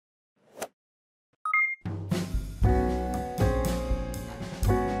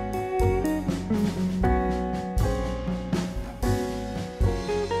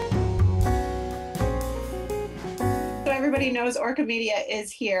everybody knows Orca Media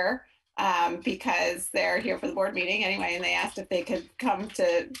is here because they're here for the board meeting anyway, and they asked if they could come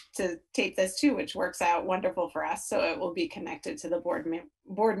to tape this too, which works out wonderful for us. So it will be connected to the board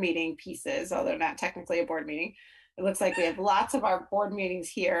meeting pieces, although not technically a board meeting. It looks like we have lots of our board meetings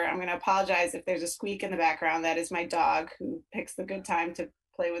here. I'm going to apologize if there's a squeak in the background. That is my dog who picks the good time to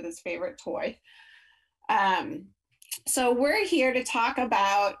play with his favorite toy. So we're here to talk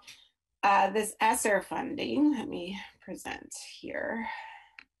about this ESSR funding. Let me present here.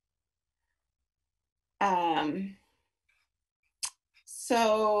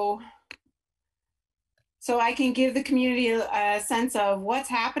 So I can give the community a sense of what's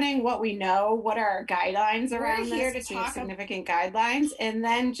happening, what we know, what are our guidelines around this. We're here to talk significant guidelines, and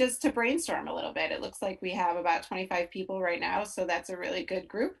then just to brainstorm a little bit. It looks like we have about 25 people right now, so that's a really good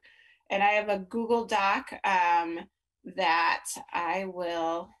group. And I have a Google Doc that I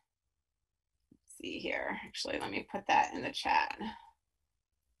will see here. Actually, let me put that in the chat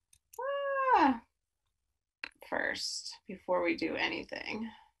first before we do anything.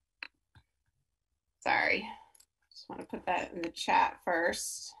 Sorry, just want to put that in the chat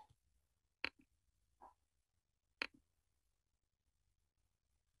first.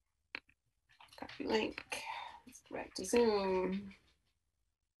 Copy link. Let's go back to Zoom.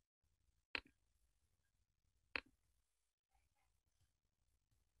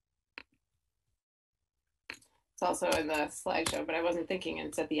 It's also in the slideshow, but I wasn't thinking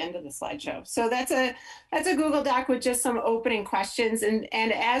it's at the end of the slideshow. So that's a Google Doc with just some opening questions. And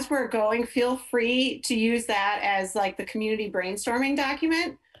as we're going, feel free to use that as like the community brainstorming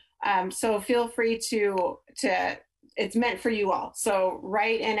document. So feel free to, it's meant for you all. So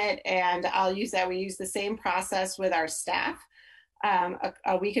write in it and I'll use that. We use the same process with our staff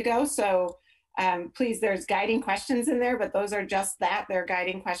a week ago. So please, there's guiding questions in there, but those are just that. They're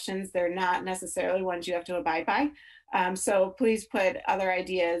guiding questions. They're not necessarily ones you have to abide by. So please put other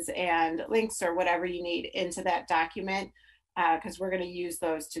ideas and links or whatever you need into that document because we're going to use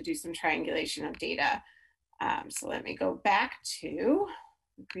those to do some triangulation of data. So let me go back to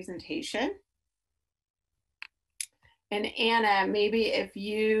the presentation. And Anna, maybe if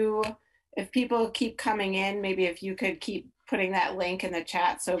people keep coming in, maybe if you could keep putting that link in the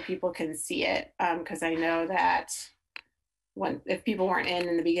chat so people can see it, because I know that if people weren't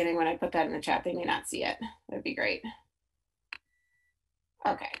in the beginning when I put that in the chat, they may not see it. That'd be great.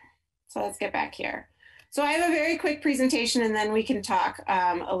 Okay, so let's get back here. So I have a very quick presentation and then we can talk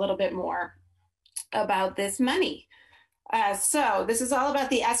a little bit more about this money. So this is all about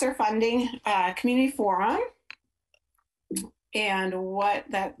the ESSR funding community forum and what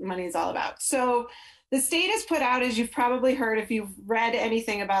that money is all about. So the state has put out, as you've probably heard if you've read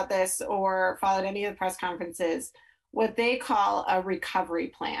anything about this or followed any of the press conferences, what they call a recovery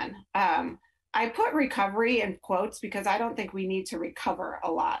plan. I put recovery in quotes because I don't think we need to recover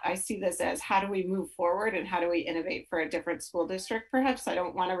a lot. I see this as how do we move forward and how do we innovate for a different school district perhaps. I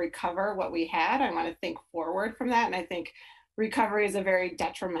don't want to recover what we had. I want to think forward from that. And I think recovery is a very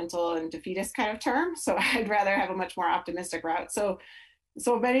detrimental and defeatist kind of term. So I'd rather have a much more optimistic route. So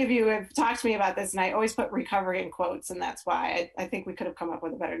many of you have talked to me about this, and I always put recovery in quotes, and that's why I think we could have come up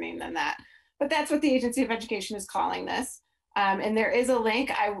with a better name than that. But that's what the Agency of Education is calling this. And there is a link.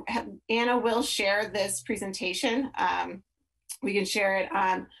 Anna will share this presentation. We can share it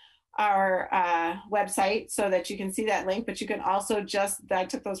on our website so that you can see that link, but you can also I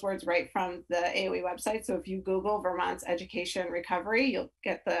took those words right from the AOE website. So if you Google Vermont's Education Recovery, you'll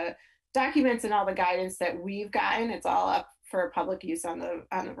get the documents and all the guidance that we've gotten. It's all up for public use on the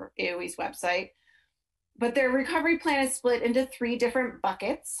AOE's website. But their recovery plan is split into 3 different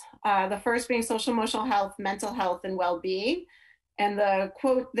buckets. The first being social emotional health, mental health, and well-being. And the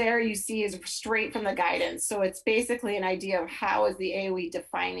quote there you see is straight from the guidance. So it's basically an idea of how is the AOE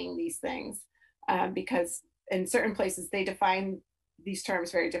defining these things, because in certain places they define these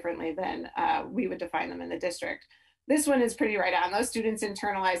terms very differently than we would define them in the district. This one is pretty right on. Those students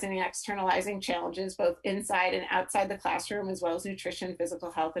internalizing and externalizing challenges both inside and outside the classroom, as well as nutrition,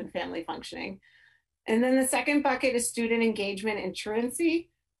 physical health, and family functioning. And then the second bucket is student engagement and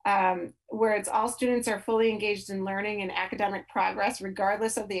truancy, where it's all students are fully engaged in learning and academic progress,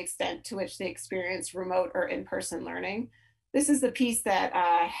 regardless of the extent to which they experience remote or in-person learning. This is the piece that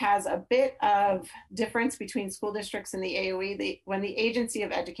has a bit of difference between school districts and the AOE. When the Agency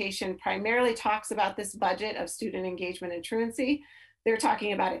of Education primarily talks about this budget of student engagement and truancy, they're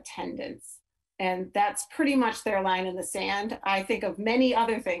talking about attendance. And that's pretty much their line in the sand. I think of many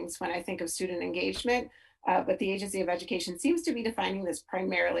other things when I think of student engagement, but the Agency of Education seems to be defining this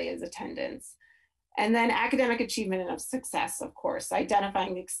primarily as attendance. And then academic achievement and of success, of course,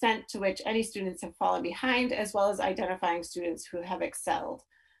 identifying the extent to which any students have fallen behind, as well as identifying students who have excelled.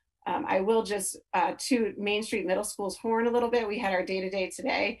 I will just toot Main Street Middle School's horn a little bit. We had our data day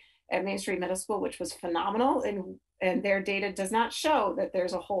today at Main Street Middle School, which was phenomenal. And their data does not show that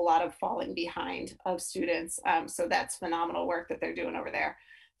there's a whole lot of falling behind of students. So that's phenomenal work that they're doing over there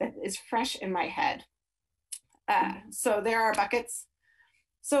that is fresh in my head. So there are buckets.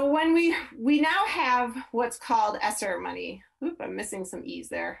 So when we now have what's called ESSR money. Oop, I'm missing some E's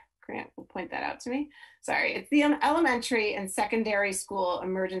there. Grant will point that out to me. Sorry, it's the elementary and secondary school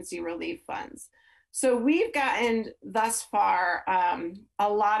emergency relief funds. So we've gotten thus far a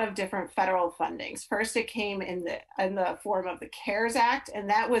lot of different federal fundings. First, it came in the form of the CARES Act, and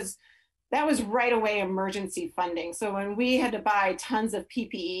that was right away emergency funding. So when we had to buy tons of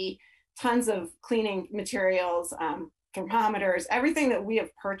PPE, tons of cleaning materials, thermometers, everything that we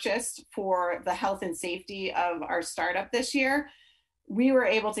have purchased for the health and safety of our startup this year, we were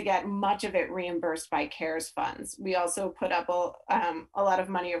able to get much of it reimbursed by CARES funds. We also put up a lot of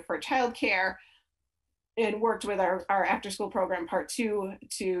money for childcare and worked with our after school program part 2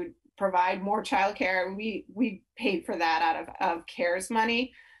 to provide more childcare. And we paid for that out of CARES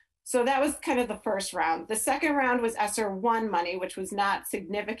money. So that was kind of the first round. The second round was ESSR 1 money, which was not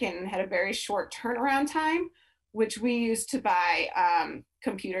significant and had a very short turnaround time, which we used to buy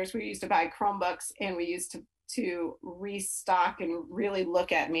computers, we used to buy Chromebooks, and we used to restock and really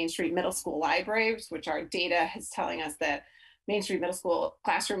look at Main Street Middle School libraries, which our data is telling us that Main Street Middle School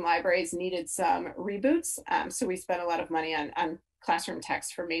classroom libraries needed some reboots. So we spent a lot of money on classroom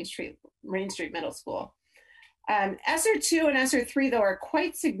text for Main Street Middle School. ESSR 2 and ESSR 3, though, are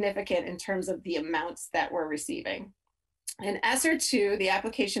quite significant in terms of the amounts that we're receiving. In ESSR 2, the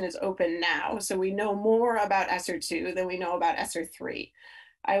application is open now, so we know more about ESSR 2 than we know about ESSR 3.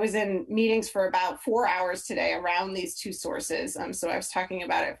 I was in meetings for about 4 hours today around these two sources, so I was talking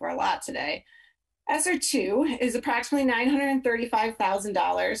about it for a lot today. ESSR 2 is approximately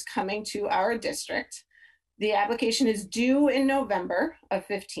 $935,000 coming to our district. The application is due in November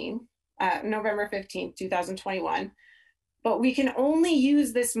 15th, 2021, but we can only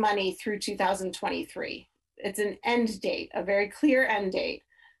use this money through 2023. It's an end date, a very clear end date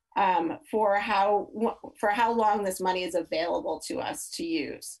for how long this money is available to us to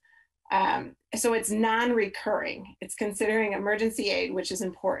use. So it's non-recurring. It's considering emergency aid, which is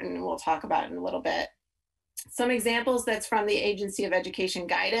important, and we'll talk about it in a little bit. Some examples that's from the Agency of Education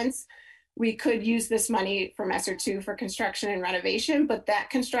guidance. We could use this money from ESSR 2 for construction and renovation, but that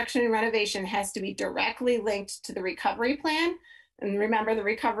construction and renovation has to be directly linked to the recovery plan. And remember, the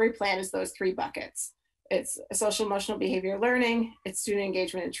recovery plan is those 3 buckets. It's social emotional behavior learning, it's student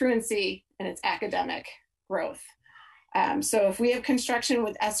engagement and truancy, and it's academic growth. So if we have construction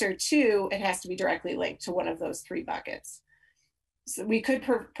with ESSR 2, it has to be directly linked to one of those 3 buckets. So we could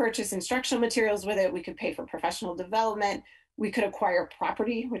purchase instructional materials with it. We could pay for professional development. We could acquire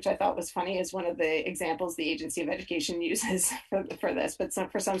property, which I thought was funny, is one of the examples the Agency of Education uses for this, but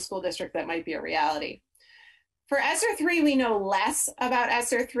for some school district that might be a reality. For ESSR 3, we know less about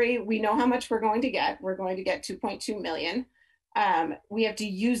ESSR 3. We know how much we're going to get. We're going to get $2.2 million. We have to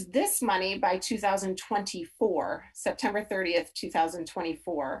use this money by 2024, September 30th,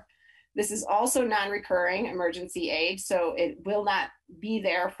 2024. This is also non-recurring emergency aid, so it will not be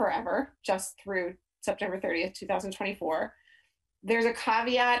there forever, just through September 30th, 2024. There's a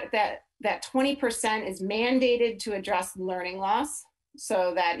caveat that 20% is mandated to address learning loss,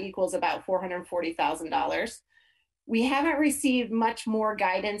 so that equals about $440,000. We haven't received much more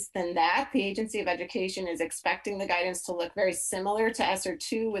guidance than that. The Agency of Education is expecting the guidance to look very similar to ESSR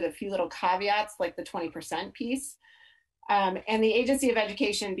 2 with a few little caveats like the 20% piece. And the Agency of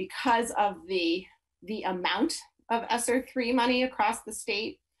Education, because of the amount of ESSR 3 money across the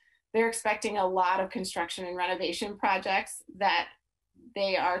state, they're expecting a lot of construction and renovation projects that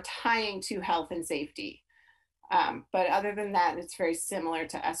they are tying to health and safety. But other than that, it's very similar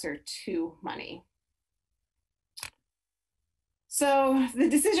to ESSR 2 money. So the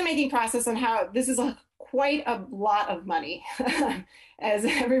decision-making process on how this is quite a lot of money, as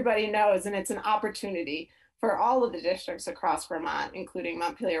everybody knows, and it's an opportunity for all of the districts across Vermont, including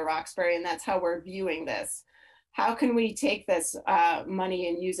Montpelier, Roxbury, and that's how we're viewing this. How can we take this money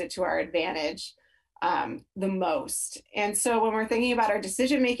and use it to our advantage the most? And so when we're thinking about our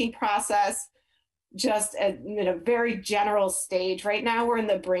decision-making process, just in a very general stage, right now we're in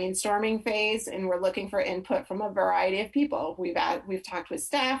the brainstorming phase and we're looking for input from a variety of people. We've talked with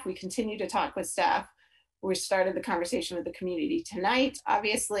staff, we continue to talk with staff. We started the conversation with the community tonight.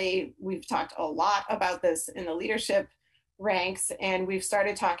 Obviously, we've talked a lot about this in the leadership ranks, and we've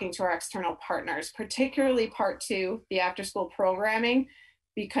started talking to our external partners, particularly part two, the after school programming,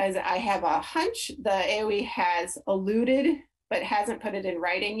 because I have a hunch the AOE has alluded, but hasn't put it in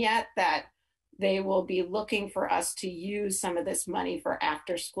writing yet, that they will be looking for us to use some of this money for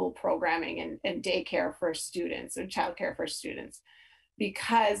after school programming and daycare for students and childcare for students,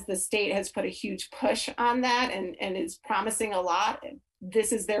 because the state has put a huge push on that and is promising a lot.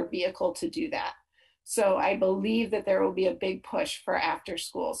 This is their vehicle to do that. So I believe that there will be a big push for after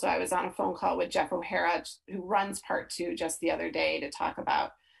school. So I was on a phone call with Jeff O'Hara, who runs part two, just the other day to talk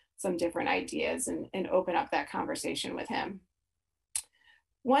about some different ideas and open up that conversation with him.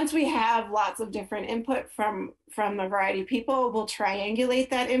 Once we have lots of different input from a variety of people, we'll triangulate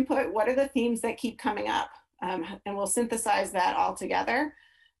that input. What are the themes that keep coming up? And we'll synthesize that all together.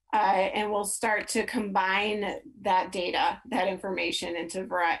 And we'll start to combine that data, that information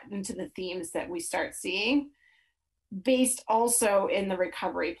into the themes that we start seeing, based also in the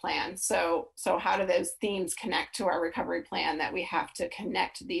recovery plan. So how do those themes connect to our recovery plan that we have to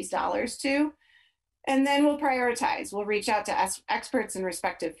connect these dollars to? And then we'll prioritize. We'll reach out to experts in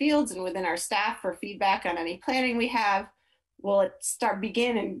respective fields and within our staff for feedback on any planning we have. We'll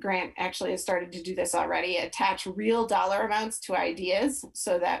begin, and Grant actually has started to do this already, attach real dollar amounts to ideas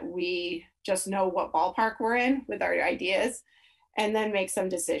so that we just know what ballpark we're in with our ideas, and then make some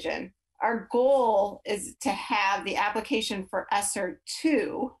decision. Our goal is to have the application for ESSR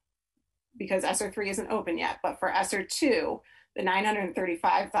 2, because ESSR 3 isn't open yet, but for ESSR 2, the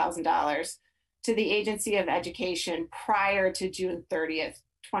 $935,000, to the Agency of Education prior to June 30th,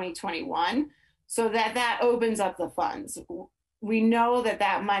 2021, so that opens up the funds. We know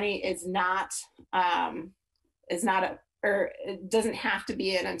that money is not or it doesn't have to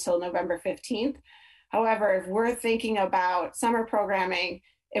be in until November 15th. However, if we're thinking about summer programming,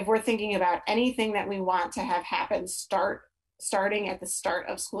 if we're thinking about anything that we want to have happen starting at the start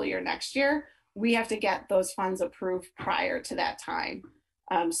of school year next year, we have to get those funds approved prior to that time,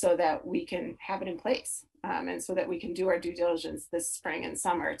 so that we can have it in place, and so that we can do our due diligence this spring and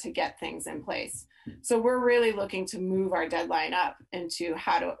summer to get things in place. So we're really looking to move our deadline up into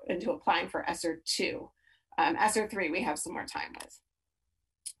applying for ESSR 2. ESSR 3 we have some more time with.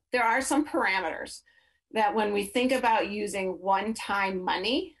 There are some parameters that when we think about using one-time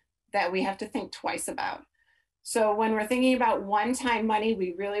money that we have to think twice about. So when we're thinking about one-time money,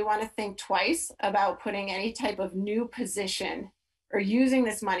 we really want to think twice about putting any type of new position or using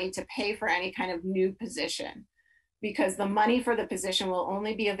this money to pay for any kind of new position, because the money for the position will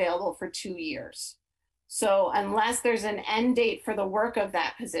only be available for 2 years. So unless there's an end date for the work of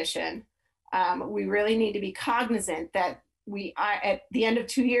that position, we really need to be cognizant that at the end of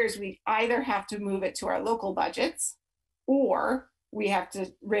 2 years, we either have to move it to our local budgets, or we have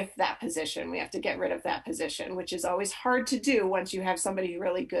to RIF that position. We have to get rid of that position, which is always hard to do once you have somebody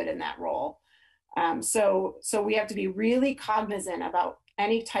really good in that role. So we have to be really cognizant about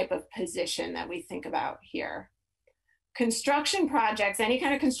any type of position that we think about here. Construction projects, any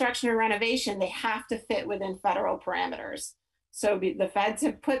kind of construction or renovation, they have to fit within federal parameters. So the feds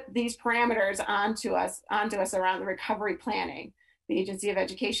have put these parameters onto us around the recovery planning. The Agency of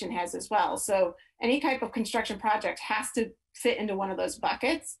Education has as well. So any type of construction project has to fit into one of those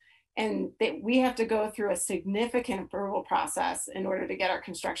buckets, and we have to go through a significant approval process in order to get our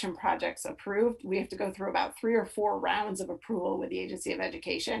construction projects approved. We have to go through about 3 or 4 rounds of approval with the Agency of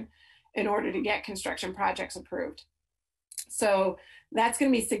Education in order to get construction projects approved. So that's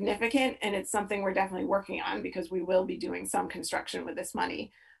going to be significant, and it's something we're definitely working on because we will be doing some construction with this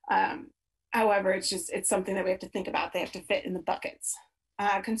money. However, it's something that we have to think about. They have to fit in the buckets.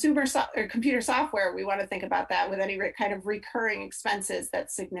 Computer software, we want to think about that with any kind of recurring expenses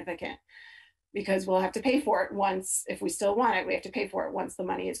that's significant, because we'll have to pay for it once. If we still want it, we have to pay for it once the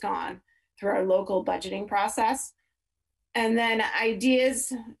money is gone through our local budgeting process. And then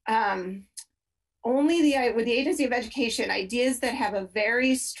ideas, with the Agency of Education, ideas that have a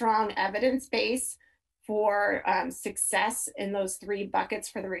very strong evidence base for success in those 3 buckets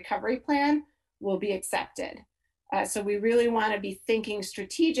for the recovery plan will be accepted. So we really want to be thinking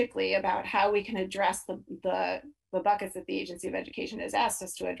strategically about how we can address the buckets that the Agency of Education has asked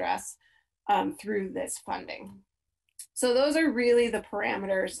us to address through this funding. So those are really the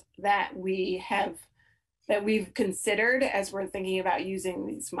parameters that we've considered as we're thinking about using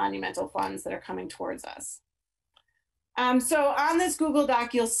these monumental funds that are coming towards us. So on this Google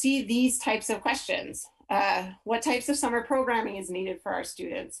Doc, you'll see these types of questions. What types of summer programming is needed for our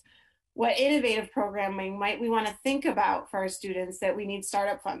students? What innovative programming might we want to think about for our students that we need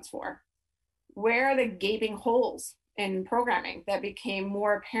startup funds for? Where are the gaping holes in programming that became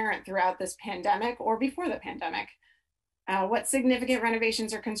more apparent throughout this pandemic or before the pandemic? What significant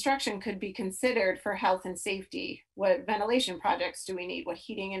renovations or construction could be considered for health and safety? What ventilation projects do we need? What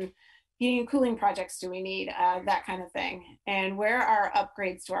heating and cooling projects do we need? That kind of thing. And where are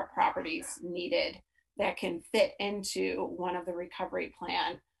upgrades to our properties needed that can fit into one of the recovery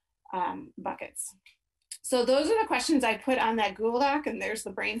plan buckets? So those are the questions I put on that Google Doc, and there's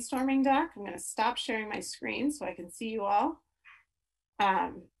the brainstorming doc. I'm going to stop sharing my screen so I can see you all.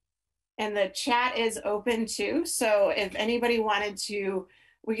 And the chat is open too. So if anybody wanted to,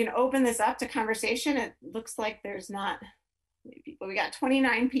 we can open this up to conversation. It looks like there's not many people. We got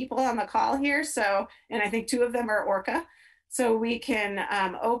 29 people on the call here. So, and I think 2 of them are Orca. So we can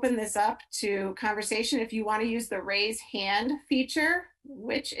open this up to conversation. If you want to use the raise hand feature,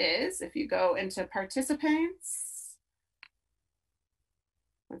 which is, if you go into participants,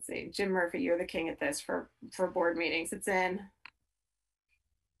 let's see, Jim Murphy, you're the king at this for board meetings. It's in.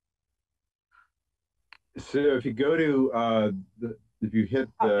 So if you go to, if you hit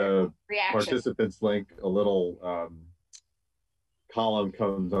the participants link, a little column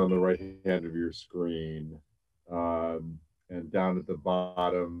comes on the right hand of your screen. And down at the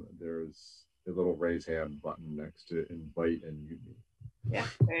bottom, there's a little raise hand button next to invite and mute me. Yeah,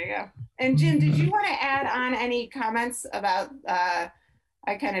 there you go. And Jim, did you want to add on any comments about, I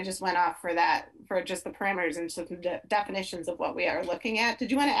kind of just went off for that, for just the parameters and some definitions of what we are looking at. Did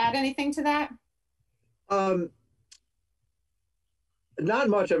you want to add anything to that? Not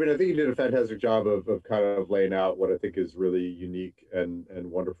much. I mean, I think you did a fantastic job of kind of laying out what I think is really unique and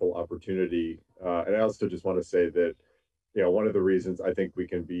wonderful opportunity. And I also just want to say that, you know, one of the reasons I think we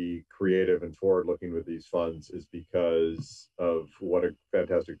can be creative and forward-looking with these funds is because of what a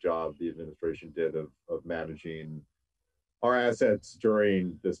fantastic job the administration did of managing our assets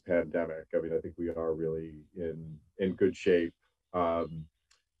during this pandemic. I mean, I think we are really in good shape.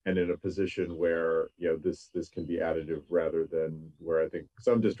 And in a position where, you know, this can be additive rather than where I think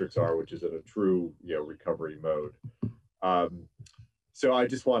some districts are, which is in a true, you know, recovery mode. So I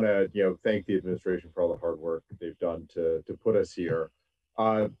just want to, you know, thank the administration for all the hard work they've done to put us here.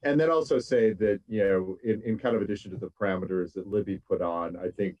 And then also say that, you know, in kind of addition to the parameters that Libby put on, I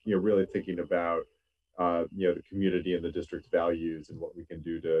think, you know, really thinking about, you know, the community and the district's values and what we can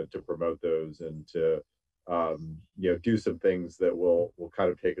do to promote those and to, you know, do some things that will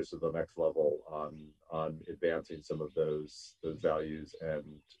kind of take us to the next level on advancing some of those values and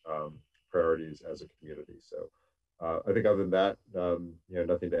priorities as a community. So I think other than that, you know,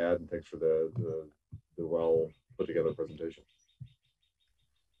 nothing to add, and thanks for the well put together presentation.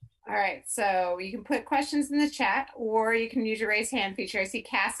 All right, so you can put questions in the chat, or you can use your raise hand feature. I see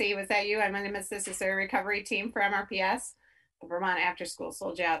Cassie, was that you? I'm going to miss this. Is there a recovery team for MRPS, the Vermont After School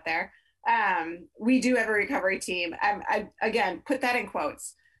Soldier out there? We do have a recovery team. I again put that in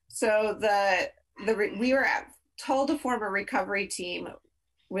quotes. So we were told to form a recovery team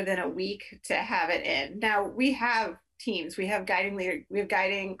within a week to have it in. Now we have teams. We have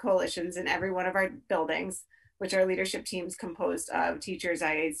guiding coalitions in every one of our buildings, which are leadership teams composed of teachers,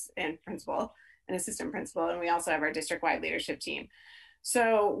 IAs, and principal and assistant principal. And we also have our district-wide leadership team.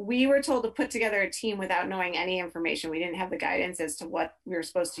 So we were told to put together a team without knowing any information. We didn't have the guidance as to what we were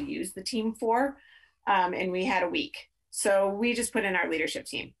supposed to use the team for. And we had a week. So we just put in our leadership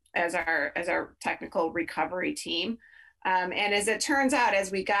team as our technical recovery team. And as it turns out,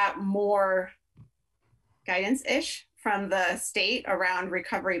 as we got more guidance-ish from the state around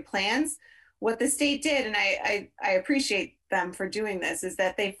recovery plans, what the state did, and I appreciate them for doing this, is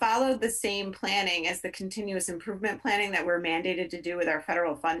that they followed the same planning as the continuous improvement planning that we're mandated to do with our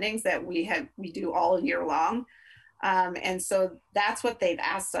federal fundings that we do all year long. And so that's what they've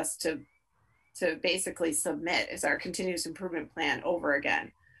asked us to basically submit is our continuous improvement plan over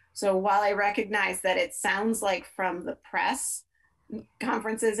again. So while I recognize that it sounds like from the press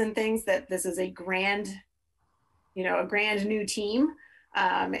conferences and things that this is a grand new team,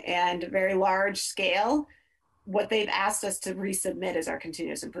 and very large scale, what they've asked us to resubmit is our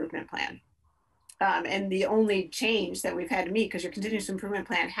continuous improvement plan. And the only change that we've had to meet, because your continuous improvement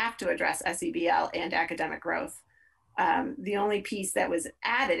plan have to address SEBL and academic growth. The only piece that was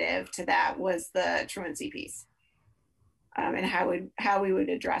additive to that was the truancy piece, and how we would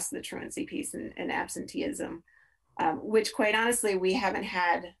address the truancy piece and absenteeism. Which quite honestly, we've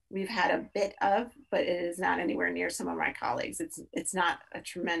had a bit of, but it is not anywhere near some of my colleagues. It's not a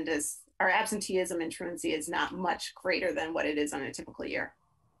tremendous, our absenteeism and truancy is not much greater than what it is on a typical year.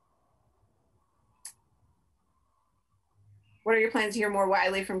 What are your plans to hear more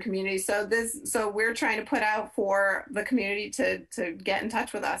widely from communities? So we're trying to put out for the community to get in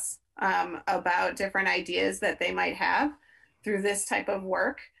touch with us about different ideas that they might have through this type of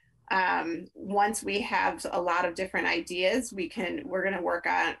work. Once we have a lot of different ideas, we're going to work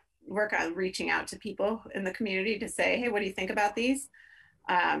on reaching out to people in the community to say, hey, what do you think about these?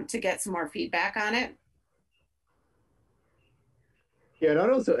 To get some more feedback on it. Yeah, and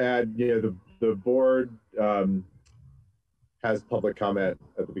I'd also add, the board has public comment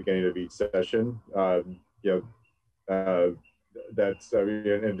at the beginning of each session. Uh, that's, I mean,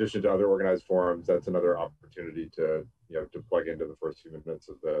 in addition to other organized forums, that's another opportunity to plug into the first few minutes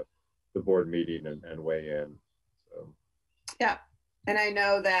of the board meeting and weigh in. So. Yeah. And I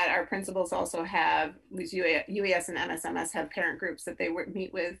know that our principals also have, at least UES and MSMS have parent groups that they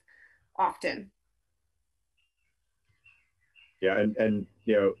meet with often. Yeah, and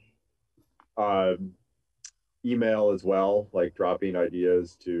email as well, like dropping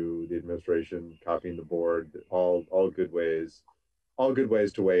ideas to the administration, copying the board, all good ways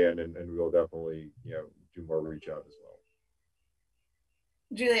to weigh in, and we will definitely do more reach out as well.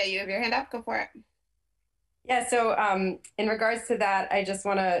 Julia, you have your hand up. Go for it. Yeah, so in regards to that, I just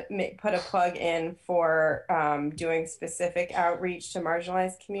want to put a plug in for doing specific outreach to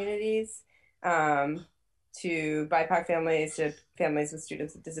marginalized communities, to BIPOC families, to families with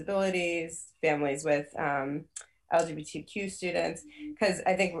students with disabilities, families with LGBTQ students, because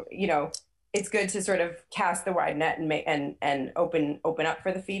I think it's good to sort of cast the wide net and open up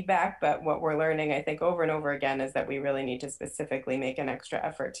for the feedback. But what we're learning, I think, over and over again, is that we really need to specifically make an extra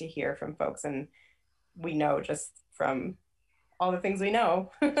effort to hear from folks. And we know just from all the things we know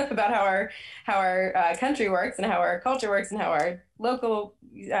about how our country works and how our culture works and how our local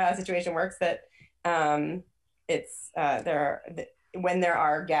situation works, that when there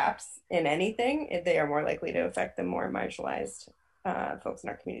are gaps in anything, they are more likely to affect the more marginalized folks in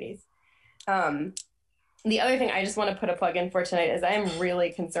our communities. The other thing I just want to put a plug in for tonight is I am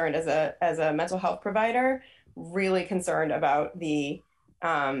really concerned as a mental health provider, really concerned about the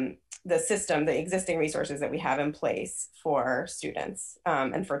system, the existing resources that we have in place for students,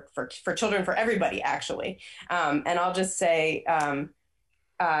 and for children, for everybody, actually. And I'll just say,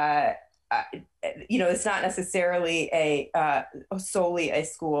 it's not necessarily solely a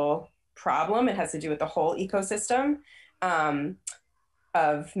school problem. It has to do with the whole ecosystem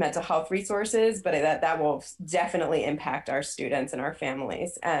of mental health resources, but that will definitely impact our students and our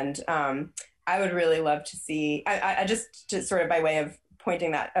families. And I would really love to see, I just sort of by way of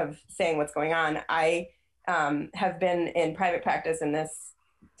saying what's going on, I have been in private practice in this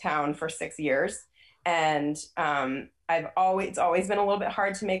town for 6 years, and it's always been a little bit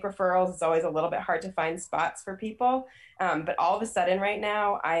hard to make referrals. It's always a little bit hard to find spots for people. But all of a sudden right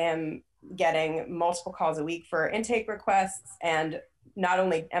now, I am getting multiple calls a week for intake requests, and not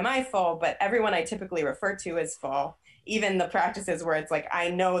only am I full, but everyone I typically refer to is full. Even the practices where it's like, I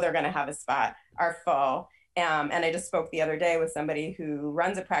know they're going to have a spot are full. And I just spoke the other day with somebody who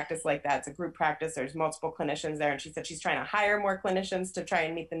runs a practice like that. It's a group practice. There's multiple clinicians there. And she said she's trying to hire more clinicians to try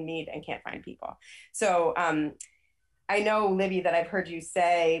and meet the need and can't find people. So I know, Libby, that I've heard you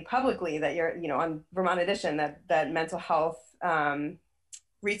say publicly that you're, on Vermont Edition, that mental health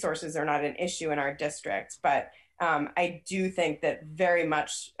resources are not an issue in our district. But I do think that very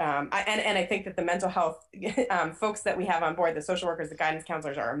much, and I think that the mental health folks that we have on board, the social workers, the guidance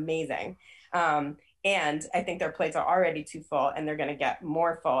counselors, are amazing. And I think their plates are already too full, and they're going to get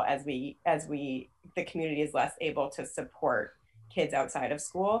more full as the community is less able to support kids outside of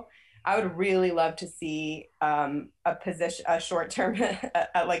school. I would really love to see a short-term,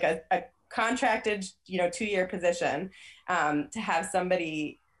 like a contracted, 2-year position, to have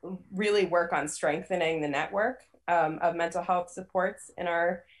somebody really work on strengthening the network of mental health supports in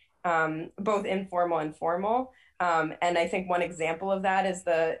our both informal and formal. And I think one example of that is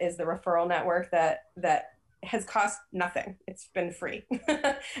the referral network that has cost nothing. It's been free,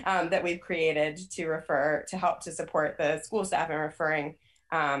 that we've created to help to support the school staff in referring,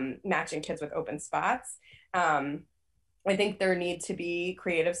 matching kids with open spots. I think there need to be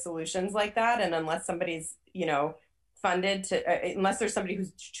creative solutions like that. And unless somebody's, funded unless there's somebody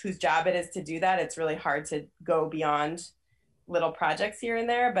whose job it is to do that, it's really hard to go beyond little projects here and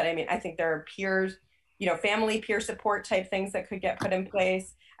there. But I mean, I think there are peers, family peer support type things that could get put in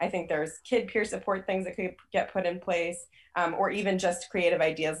place. I think there's kid peer support things that could get put in place, or even just creative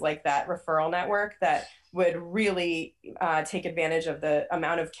ideas like that referral network that would really take advantage of the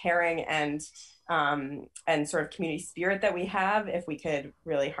amount of caring and sort of community spirit that we have, if we could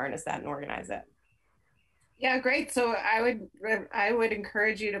really harness that and organize it. Yeah, great. So I would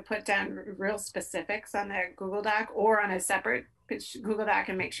encourage you to put down real specifics on that Google Doc or on a separate Google Doc,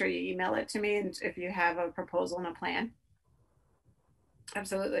 and make sure you email it to me, and if you have a proposal and a plan.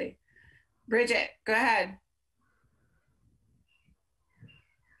 Absolutely. Bridget, go ahead.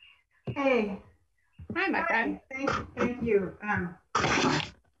 Hey, Hi, my friend. thank you.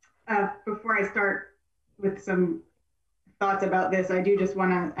 Before I start with some thoughts about this, I do just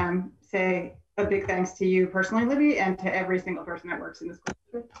want to say a big thanks to you personally, Libby, and to every single person that works in the school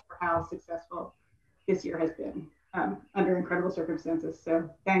district for how successful this year has been under incredible circumstances. So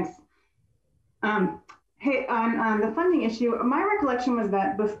thanks. Um, hey, on the funding issue, my recollection was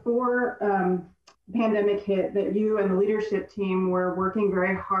that before the pandemic hit, that you and the leadership team were working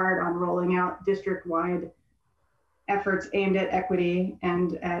very hard on rolling out district-wide efforts aimed at equity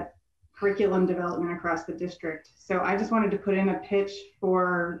and at curriculum development across the district. So I just wanted to put in a pitch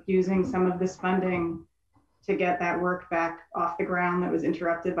for using some of this funding to get that work back off the ground that was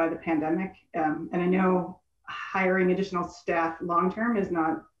interrupted by the pandemic. And I know hiring additional staff long-term is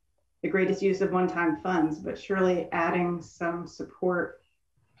not the greatest use of one-time funds, but surely adding some support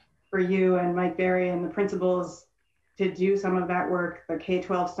for you and Mike Berry and the principals to do some of that work, the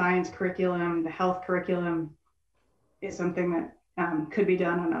K-12 science curriculum, the health curriculum, is something that could be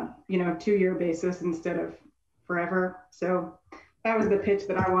done on a 2-year basis instead of forever. So that was the pitch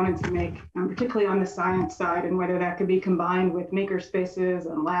that I wanted to make, particularly on the science side, and whether that could be combined with maker spaces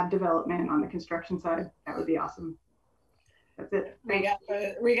and lab development on the construction side. That would be awesome. That's it.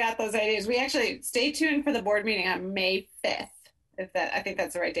 We got those ideas. We actually stay tuned for the board meeting on May 5th. I think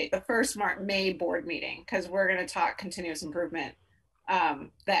that's the right date. The first May board meeting, because we're going to talk continuous improvement.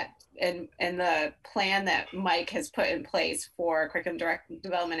 That and the plan that Mike has put in place for curriculum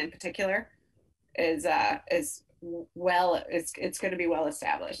development in particular is well, it's going to be well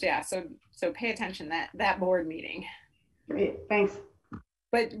established. Yeah. So pay attention that board meeting. Great. Thanks.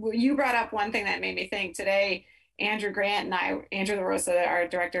 But you brought up one thing that made me think today. Andrew Grant and I, Andrew LaRosa, our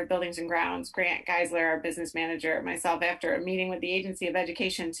director of buildings and grounds, Grant Geisler, our business manager, myself, after a meeting with the Agency of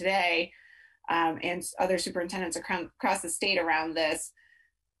Education today, and other superintendents across the state around this,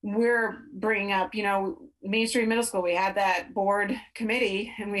 we're bringing up, Main Street Middle School. We had that board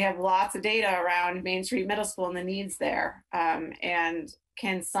committee, and we have lots of data around Main Street Middle School and the needs there. And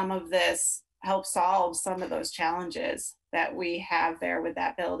can some of this help solve some of those challenges that we have there with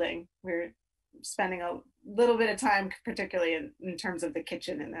that building? We're spending a little bit of time, particularly in terms of the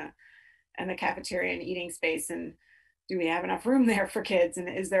kitchen and the cafeteria and eating space. And do we have enough room there for kids? And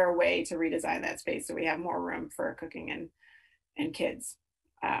is there a way to redesign that space so we have more room for cooking and kids?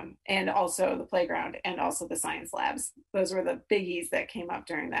 And also the playground and also the science labs. Those were the biggies that came up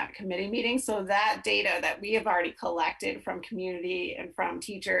during that committee meeting. So that data that we have already collected from community and from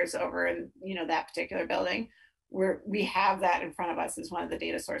teachers over in, that particular building, we have that in front of us as one of the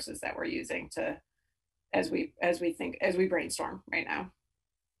data sources that we're using as we brainstorm right now.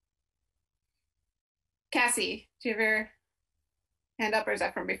 Cassie, do you have your hand up, or is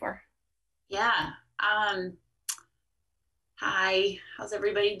that from before? Yeah. Hi, how's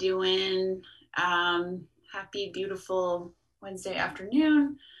everybody doing? Happy, beautiful Wednesday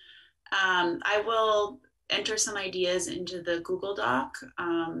afternoon. I will enter some ideas into the Google Doc.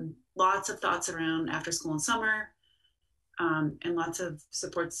 Lots of thoughts around after school and summer, and lots of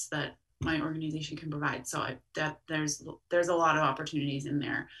supports that my organization can provide. So there's a lot of opportunities in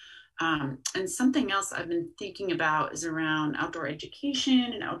there. And something else I've been thinking about is around outdoor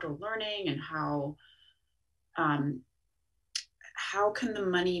education and outdoor learning, and how can the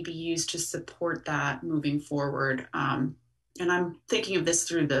money be used to support that moving forward? And I'm thinking of this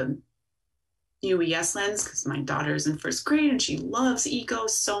through the new ES lens, because my daughter's in first grade and she loves eco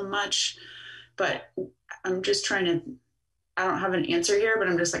so much, but I'm just I don't have an answer here, but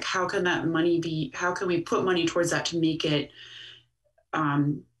I'm just like, how can we put money towards that to make it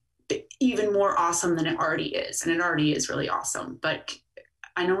even more awesome than it already is? And it already is really awesome, but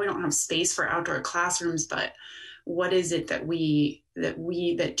I know we don't have space for outdoor classrooms, but what is it that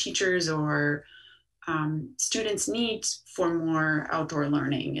teachers or students need for more outdoor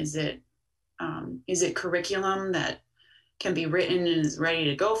learning? Is it curriculum that can be written and is ready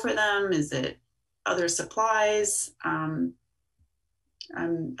to go for them? Is it other supplies? I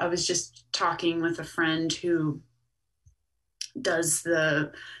was just talking with a friend who does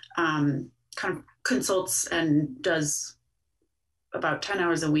the kind of consults and does about 10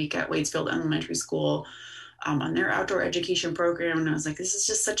 hours a week at Wadesfield Elementary School on their outdoor education program. And I was like, this is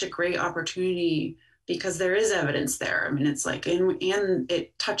just such a great opportunity, because there is evidence there. I mean, it's like, and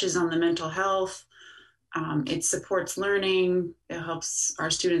it touches on the mental health. It supports learning. It helps our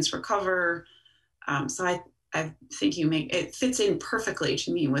students recover. So I think it fits in perfectly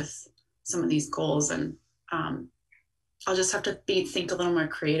to me with some of these goals. And I'll just have to think a little more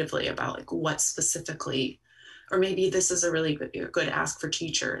creatively about like what specifically, or maybe this is a really good ask for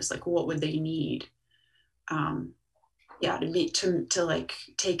teachers. Like, what would they need? yeah, to like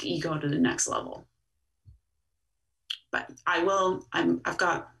take ego to the next level. But I've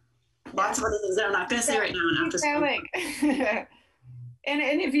got lots of other things that I'm not going to say right now. And after school.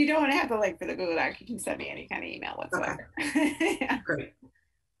 And if you don't have the link for the Google Doc, you can send me any kind of email whatsoever. Okay. Yeah. Great.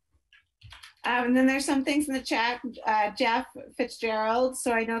 And then there's some things in the chat. Jeff Fitzgerald.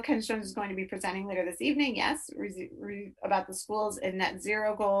 So I know Ken Jones is going to be presenting later this evening. Yes, about the schools and net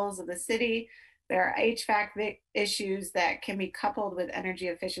zero goals of the city. There are HVAC issues that can be coupled with energy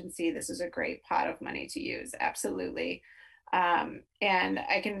efficiency. This is a great pot of money to use. Absolutely. And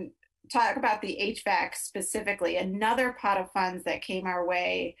I can talk about the HVAC specifically. Another pot of funds that came our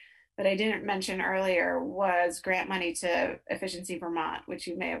way that I didn't mention earlier was grant money to Efficiency Vermont, which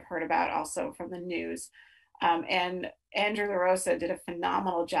you may have heard about also from the news. And Andrew LaRosa did a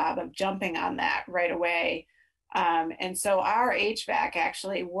phenomenal job of jumping on that right away. And so our HVAC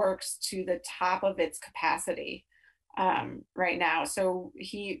actually works to the top of its capacity right now. So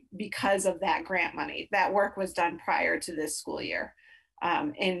because of that grant money, that work was done prior to this school year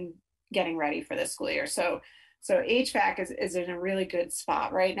in getting ready for this school year. So HVAC is in a really good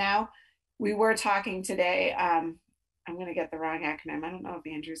spot right now. We were talking today, I'm going to get the wrong acronym. I don't know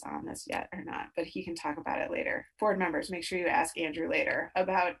if Andrew's on this yet or not, but he can talk about it later. Board members, make sure you ask Andrew later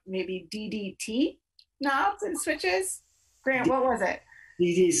about maybe DDT knobs and switches. Grant, what was it?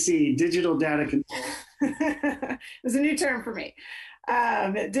 DDC, digital data control. It was a new term for me.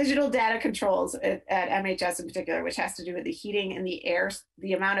 Digital data controls at MHS in particular, which has to do with the heating and the air,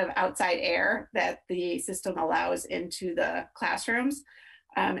 the amount of outside air that the system allows into the classrooms.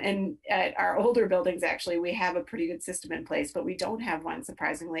 And at our older buildings, actually, we have a pretty good system in place, but we don't have one,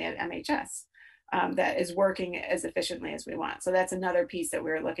 surprisingly, at MHS that is working as efficiently as we want. So that's another piece that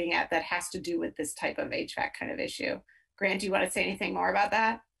we're looking at that has to do with this type of HVAC kind of issue. Grant, do you want to say anything more about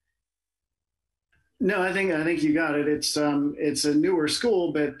that? No, I think you got it. It's a newer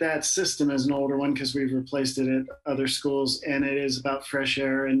school, but that system is an older one because we've replaced it at other schools, and it is about fresh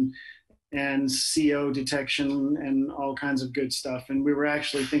air and CO detection and all kinds of good stuff. And we were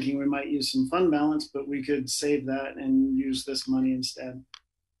actually thinking we might use some fund balance, but we could save that and use this money instead.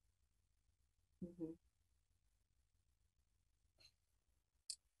 Mm-hmm.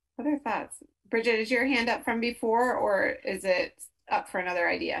 Other thoughts? Bridget, is your hand up from before, or is it up for another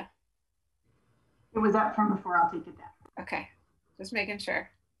idea? It was up from before. I'll take it down. Okay, just making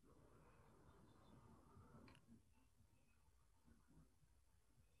sure.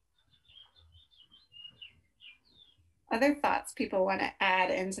 Other thoughts people want to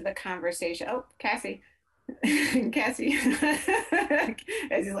add into the conversation? Oh, Cassie. Cassie.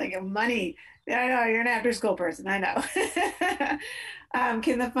 Cassie's like, money. Yeah, I know, you're an after school person. I know.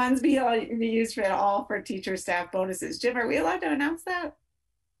 Can the funds be used for all for teacher staff bonuses? Jim, are we allowed to announce that?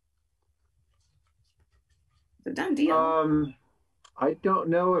 It's a done deal. I don't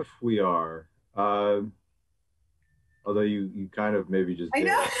know if we are. Although you kind of maybe just did.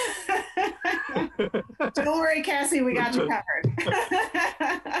 I know. Don't worry, Cassie, we got you covered.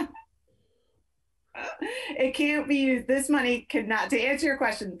 It can't be used. This money cannot, to answer your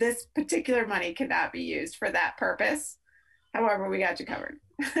question, this particular money cannot be used for that purpose. However, we got you covered.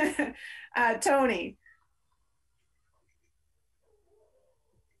 Tony.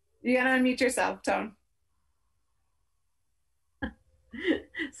 You gotta unmute yourself, Tone.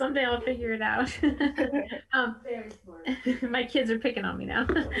 Someday I'll figure it out. Very smart. My kids are picking on me now.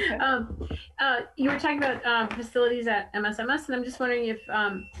 You were talking about facilities at MSMS, and I'm just wondering if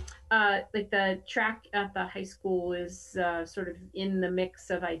like the track at the high school is sort of in the mix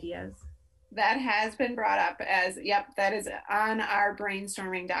of ideas. That has been brought up as, yep, that is on our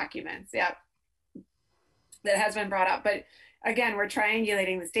brainstorming documents. Yep. That has been brought up. But again, we're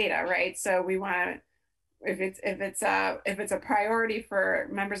triangulating this data, right? So we want to, if it's a priority for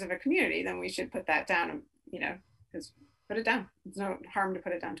members of a community, then we should put that down, you know, because put it down. There's no harm to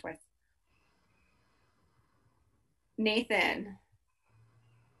put it down twice. Nathan.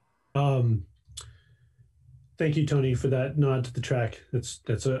 Thank you, Tony, for that nod to the track.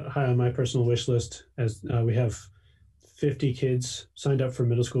 That's a high on my personal wish list, as we have 50 kids signed up for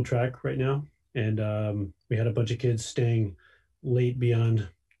middle school track right now. And we had a bunch of kids staying late beyond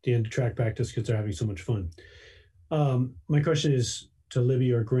the end of track practice because they're having so much fun. My question is to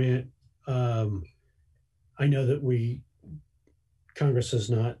Libby or Grant. I know that Congress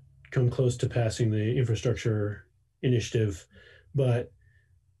has not come close to passing the infrastructure initiative, but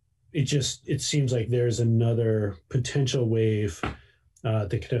it seems like there's another potential wave that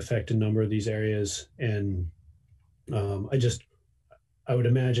could affect a number of these areas. And I would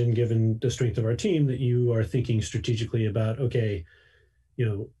imagine, given the strength of our team, that you are thinking strategically about, okay, you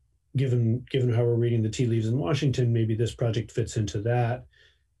know, given how we're reading the tea leaves in Washington, maybe this project fits into that,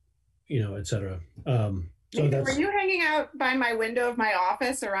 et cetera. So Nathan, were you hanging out by my window of my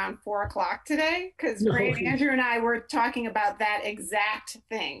office around 4 o'clock today? Because No. Ray and Andrew and I were talking about that exact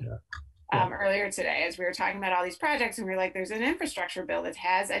thing Yeah. earlier today, as we were talking about all these projects, and we were like, there's an infrastructure bill that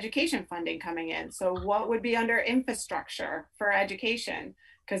has education funding coming in. So what would be under infrastructure for education?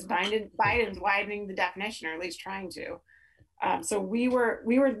 Because Biden's widening the definition, or at least trying to. So we were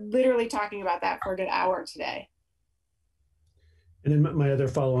literally talking about that for a good hour today. And then my other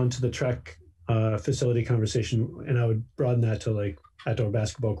follow-on to the track facility conversation, and I would broaden that to like outdoor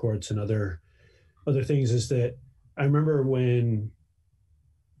basketball courts and other things, is that I remember when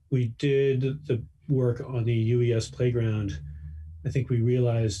we did the work on the UES playground, I think we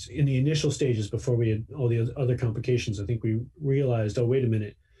realized in the initial stages, before we had all the other complications, I think we realized, oh, wait a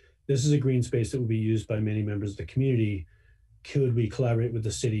minute, this is a green space that will be used by many members of the community. Could we collaborate with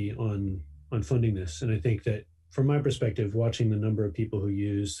the city on funding this? And I think that from my perspective, watching the number of people who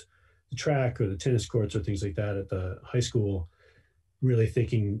use the track or the tennis courts or things like that at the high school, really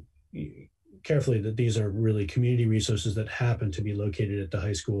thinking carefully that these are really community resources that happen to be located at the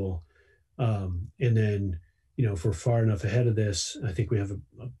high school. And then, if we're far enough ahead of this, I think we have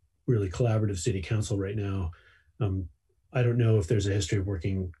a really collaborative city council right now. I don't know if there's a history of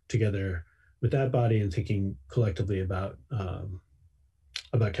working together with that body and thinking collectively about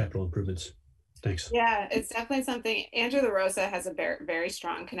capital improvements. Thanks. Yeah, it's definitely something. Andrew LaRosa has a very, very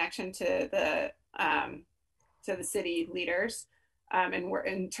strong connection to the city leaders, and we're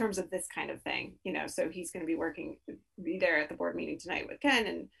in terms of this kind of thing. So he's going to be there at the board meeting tonight with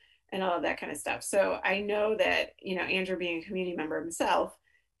Ken and all of that kind of stuff. So I know that Andrew, being a community member himself,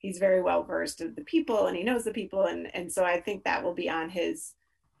 he's very well versed of the people, and he knows the people, and so I think that will be on his.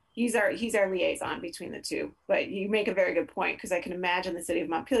 He's our liaison between the two. But you make a very good point, because I can imagine the city of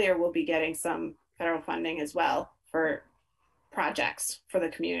Montpelier will be getting some federal funding as well for projects for the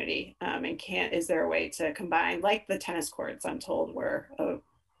community. And is there a way to combine, like the tennis courts, I'm told, were a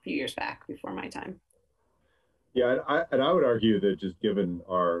few years back before my time? Yeah, and I would argue that just given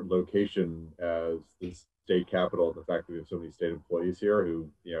our location as the state capital, the fact that we have so many state employees here who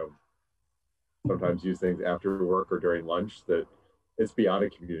sometimes use things after work or during lunch, that it's beyond a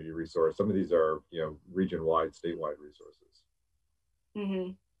community resource. Some of these are, region-wide, statewide resources.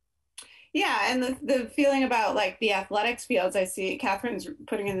 Mm-hmm. Yeah, and the feeling about like the athletics fields, I see Catherine's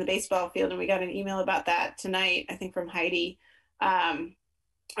putting in the baseball field, and we got an email about that tonight, I think from Heidi,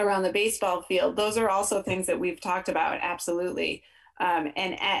 around the baseball field. Those are also things that we've talked about, absolutely. And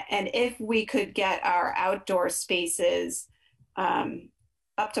if we could get our outdoor spaces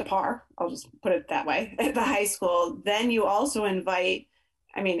up to par, I'll just put it that way, at the high school, then you also invite,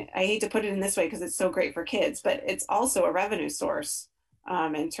 I hate to put it in this way because it's so great for kids, but it's also a revenue source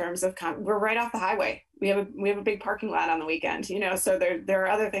in terms of, we're right off the highway. We have a big parking lot on the weekend, so there are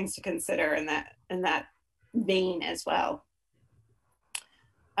other things to consider in that vein as well.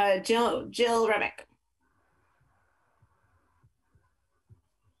 Jill Remick.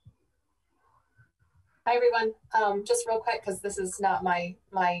 Hi, everyone. Just real quick, because this is not my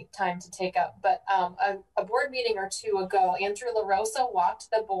time to take up, but a board meeting or two ago, Andrew LaRosa walked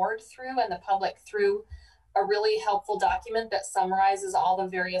the board through and the public through a really helpful document that summarizes all the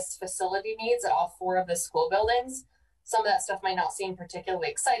various facility needs at all 4 of the school buildings. Some of that stuff might not seem particularly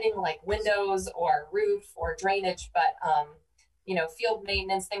exciting, like windows or roof or drainage, but field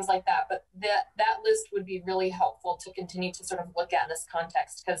maintenance, things like that. But that list would be really helpful to continue to sort of look at in this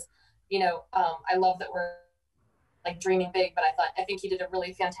context, because I love that we're like dreaming big, but I think he did a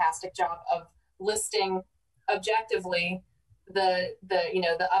really fantastic job of listing objectively the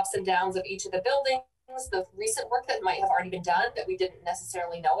ups and downs of each of the buildings, the recent work that might have already been done that we didn't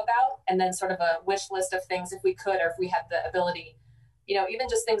necessarily know about, and then sort of a wish list of things if we could, or if we had the ability. Even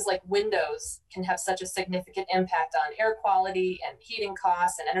just things like windows can have such a significant impact on air quality and heating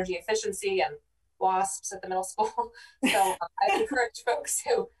costs and energy efficiency and wasps at the middle school. So I encourage folks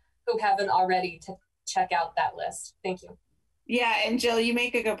who haven't already to check out that list. Thank you. Yeah, and Jill, you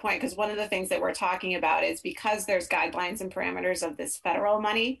make a good point, because one of the things that we're talking about is, because there's guidelines and parameters of this federal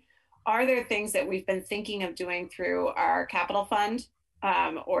money, are there things that we've been thinking of doing through our capital fund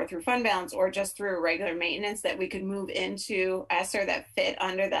or through fund balance or just through regular maintenance that we could move into ESSR that fit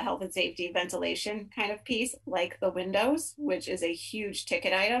under the health and safety ventilation kind of piece, like the windows, which is a huge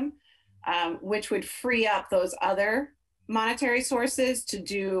ticket item, which would free up those other monetary sources to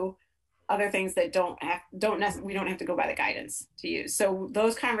do other things that we don't have to go by the guidance to use. So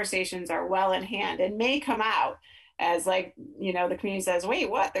those conversations are well in hand and may come out as like, the community says, wait,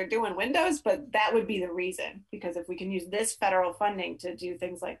 what? They're doing windows? But that would be the reason, because if we can use this federal funding to do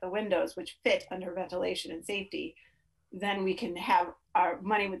things like the windows, which fit under ventilation and safety, then we can have our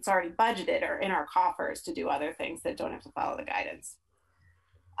money that's already budgeted or in our coffers to do other things that don't have to follow the guidance.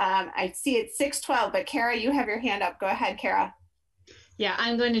 I see it's 6:12, but Kara, you have your hand up. Go ahead, Kara. Yeah,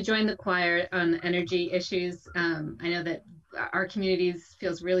 I'm going to join the choir on energy issues. I know that our communities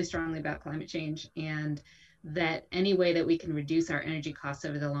feels really strongly about climate change, and that any way that we can reduce our energy costs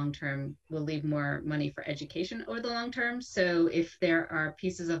over the long term will leave more money for education over the long term. So if there are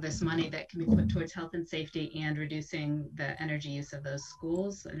pieces of this money that can be put towards health and safety and reducing the energy use of those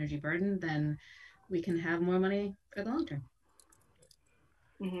schools, energy burden, then we can have more money for the long term.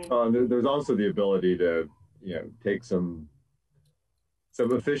 There's also the ability to, take some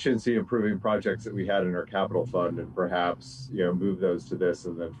efficiency improving projects that we had in our capital fund and perhaps, move those to this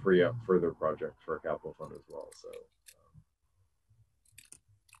and then free up further projects for our capital fund as well. So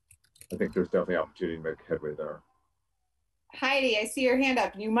I think there's definitely opportunity to make headway there. Heidi, I see your hand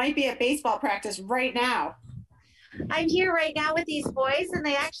up. You might be at baseball practice right now. I'm here right now with these boys, and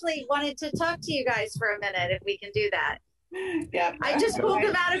they actually wanted to talk to you guys for a minute, if we can do that. Yeah. I just pulled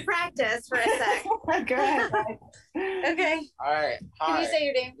them out of practice for a sec. Go ahead. Okay. All right. Hi. Can you say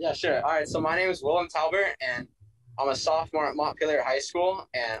your name? Yeah, sure. All right. So my name is Willem Talbert, and I'm a sophomore at Montpelier High School,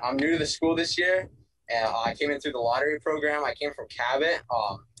 and I'm new to the school this year. And I came in through the lottery program. I came from Cabot.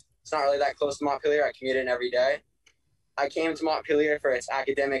 It's not really that close to Montpelier. I commute in every day. I came to Montpelier for its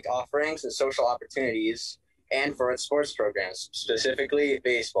academic offerings and social opportunities, and for its sports programs, specifically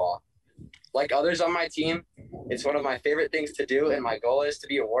baseball. Like others on my team, it's one of my favorite things to do, and my goal is to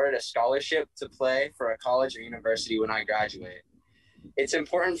be awarded a scholarship to play for a college or university when I graduate. It's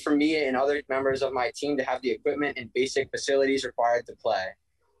important for me and other members of my team to have the equipment and basic facilities required to play.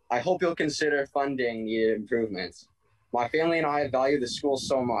 I hope you'll consider funding needed improvements. My family and I value the school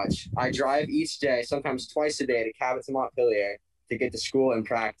so much. I drive each day, sometimes twice a day, to Cabot to Montpelier to get to school and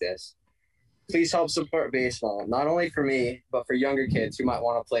practice. Please help support baseball, not only for me, but for younger kids who might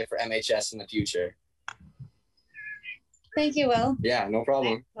want to play for MHS in the future. Thank you, Will. Yeah, no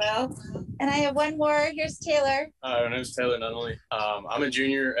problem. Well, and I have one more. Here's Taylor. My name's Taylor Nunnally. I'm a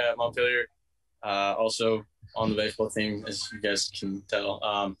junior at Montpelier, also on the baseball team, as you guys can tell.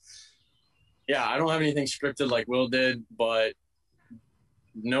 Yeah, I don't have anything scripted like Will did, but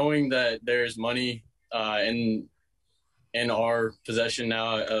knowing that there's money in our possession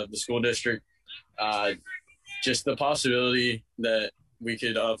now of the school district, just the possibility that we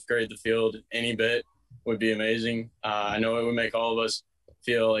could upgrade the field any bit would be amazing. I know it would make all of us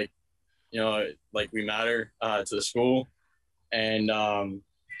feel like, like we matter to the school. And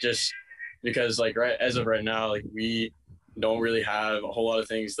just because as of right now, we don't really have a whole lot of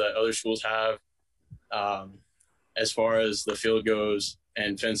things that other schools have as far as the field goes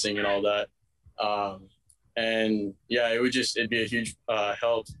and fencing and all that. And yeah, it'd be a huge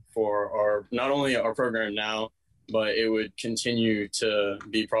help for not only our program now, but it would continue to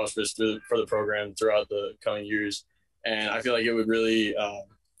be prosperous for the program throughout the coming years. And I feel like it would really,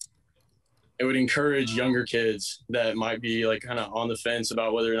 it would encourage younger kids that might be kind of on the fence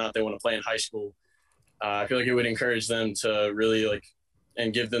about whether or not they want to play in high school. I feel like it would encourage them to really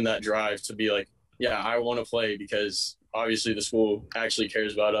and give them that drive to be yeah, I want to play, because obviously the school actually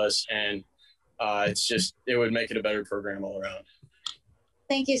cares about us, and it would make it a better program all around.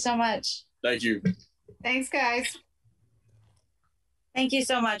 Thank you so much. Thank you. Thanks, guys. Thank you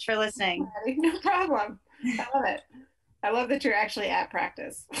so much for listening. No problem. I love it. I love that you're actually at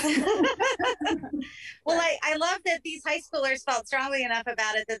practice. Well, I love that these high schoolers felt strongly enough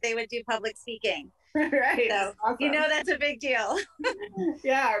about it that they would do public speaking. Right. So, awesome. That's a big deal.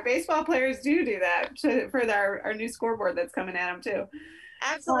 Yeah, our baseball players do that for our new scoreboard that's coming at them too.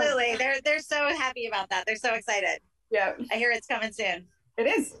 Absolutely. They're so happy about that. They're so excited. Yeah. I hear it's coming soon. It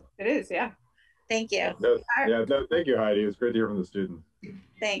is. Yeah. Thank you. Thank you, Heidi. It was great to hear from the student.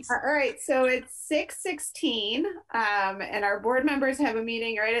 Thanks. All right. So it's 6:16, and our board members have a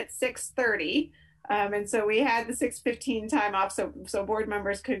meeting right at 6:30. And so we had the 6:15 time off, so board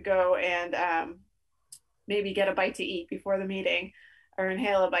members could go and maybe get a bite to eat before the meeting, or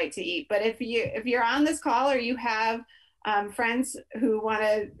inhale a bite to eat. But if you're on this call, or you have friends who want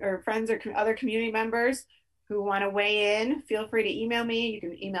to, or friends or other community members who want to weigh in, feel free to email me. You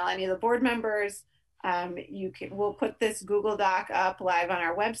can email any of the board members. We'll put this Google Doc up live on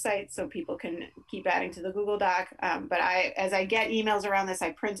our website so people can keep adding to the Google Doc. But as I get emails around this,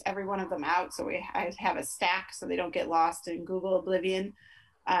 I print every one of them out, so I have a stack so they don't get lost in Google oblivion.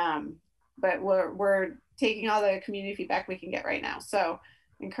 But we're taking all the community feedback we can get right now. So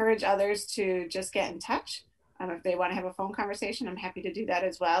encourage others to just get in touch. If they want to have a phone conversation, I'm happy to do that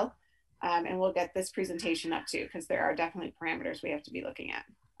as well. And we'll get this presentation up too, because there are definitely parameters we have to be looking at.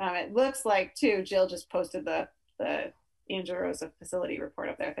 It looks like too, Jill just posted the Angela Rosa facility report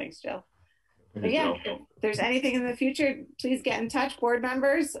up there. Thanks, Jill. But yeah, if there's anything in the future, please get in touch, board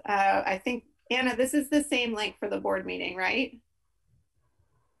members. I think, Anna, this is the same link for the board meeting, right?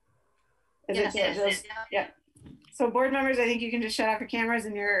 Yes, yes. Yeah. So board members, I think you can just shut off your cameras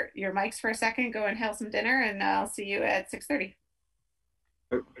and your mics for a second, go and have some dinner, and I'll see you at 6:30.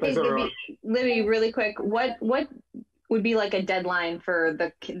 Hey, Libby, really quick, what would be like a deadline for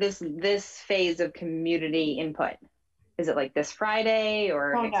this phase of community input? Is it like this Friday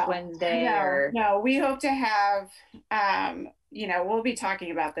or next Wednesday? No, we hope to have, we'll be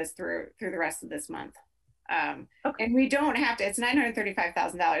talking about this through the rest of this month. Okay. And we don't have to, it's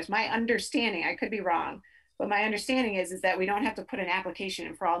 $935,000. My understanding, I could be wrong, but my understanding is that we don't have to put an application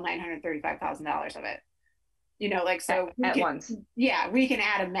in for all $935,000 of it. At once. Yeah, we can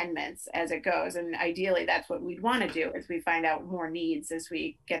add amendments as it goes. And ideally that's what we'd want to do, is we find out more needs as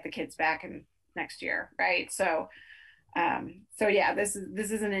we get the kids back in next year. Right. So yeah, this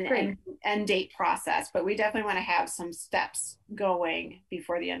isn't an end date process, but we definitely want to have some steps going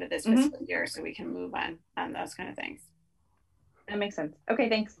before the end of this fiscal year so we can move on those kind of things. That makes sense. Okay,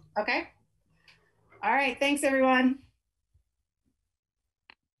 thanks. Okay. All right. Thanks, everyone.